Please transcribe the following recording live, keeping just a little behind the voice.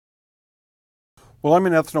Well, I'm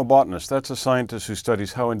an ethnobotanist. That's a scientist who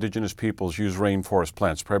studies how indigenous peoples use rainforest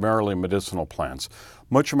plants, primarily medicinal plants.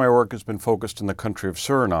 Much of my work has been focused in the country of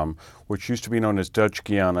Suriname, which used to be known as Dutch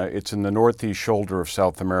Guiana. It's in the northeast shoulder of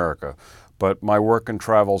South America. But my work and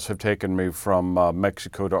travels have taken me from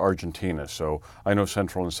Mexico to Argentina, so I know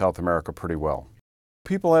Central and South America pretty well.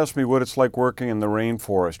 People ask me what it's like working in the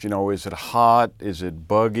rainforest. You know, is it hot? Is it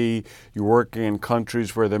buggy? You're working in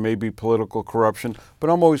countries where there may be political corruption. But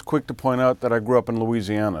I'm always quick to point out that I grew up in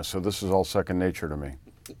Louisiana, so this is all second nature to me.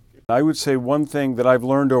 I would say one thing that I've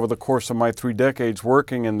learned over the course of my 3 decades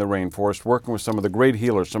working in the rainforest, working with some of the great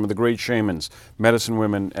healers, some of the great shamans, medicine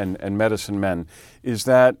women and medicine men, is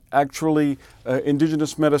that actually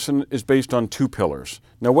indigenous medicine is based on 2 pillars.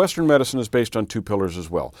 Now, Western medicine is based on 2 pillars as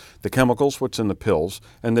well. The chemicals, what's in the pills,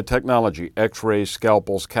 and the technology, x-rays,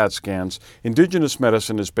 scalpels, CAT scans. Indigenous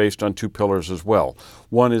medicine is based on 2 pillars as well.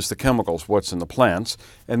 One is the chemicals, what's in the plants,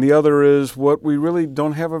 and the other is what we really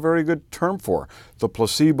don't have a very good term for, the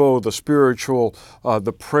placebo, the spiritual,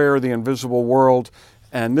 the prayer, the invisible world.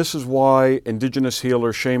 And this is why indigenous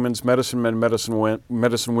healers, shamans, medicine men,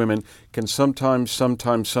 medicine women can sometimes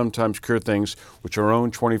cure things which our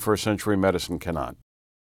own 21st century medicine cannot.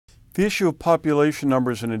 The issue of population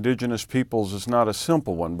numbers in indigenous peoples is not a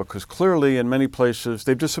simple one because clearly in many places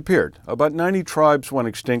they've disappeared. About 90 tribes went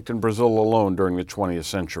extinct in Brazil alone during the 20th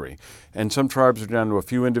century. And some tribes are down to a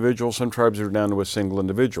few individuals, some tribes are down to a single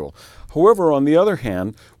individual. However, on the other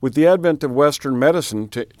hand, with the advent of Western medicine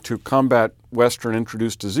to combat Western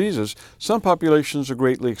introduced diseases, some populations are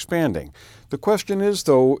greatly expanding. The question is,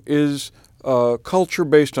 though, is culture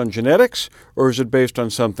based on genetics or is it based on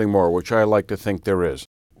something more, which I like to think there is.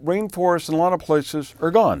 Rainforests in a lot of places are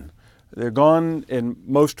gone. They're gone in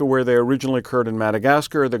most of where they originally occurred in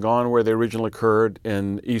Madagascar. They're gone where they originally occurred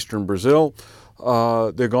in eastern Brazil.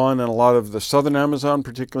 They're gone in a lot of the southern Amazon,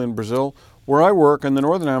 particularly in Brazil. Where I work in the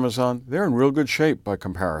northern Amazon, they're in real good shape by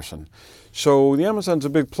comparison. So the Amazon's a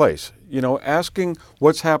big place. You know, asking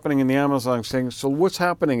what's happening in the Amazon, saying, so what's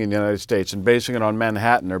happening in the United States, and basing it on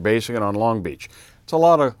Manhattan or basing it on Long Beach. It's a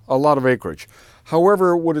lot of acreage.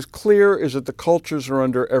 However, what is clear is that the cultures are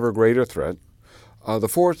under ever greater threat. The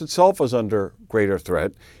forest itself is under greater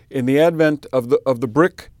threat. In the advent of the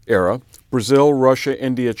BRIC era, Brazil, Russia,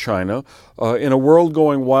 India, China, in a world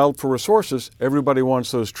going wild for resources, everybody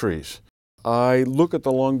wants those trees. I look at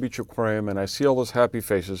the Long Beach Aquarium and I see all those happy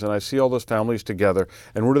faces and I see all those families together.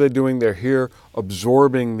 And what are they doing? They're here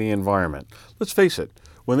absorbing the environment. Let's face it.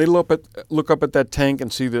 When they look up at that tank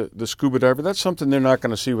and see the scuba diver, that's something they're not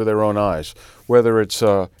going to see with their own eyes, whether it's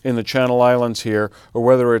in the Channel Islands here or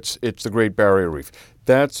whether it's the Great Barrier Reef.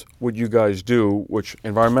 That's what you guys do, which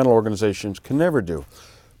environmental organizations can never do.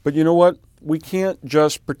 But you know what? We can't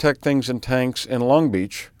just protect things in tanks in Long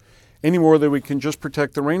Beach any more than we can just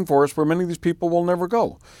protect the rainforest where many of these people will never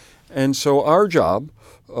go. And so our job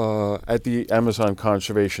at the Amazon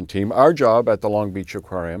Conservation Team, our job at the Long Beach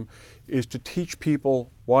Aquarium, is to teach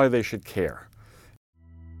people why they should care.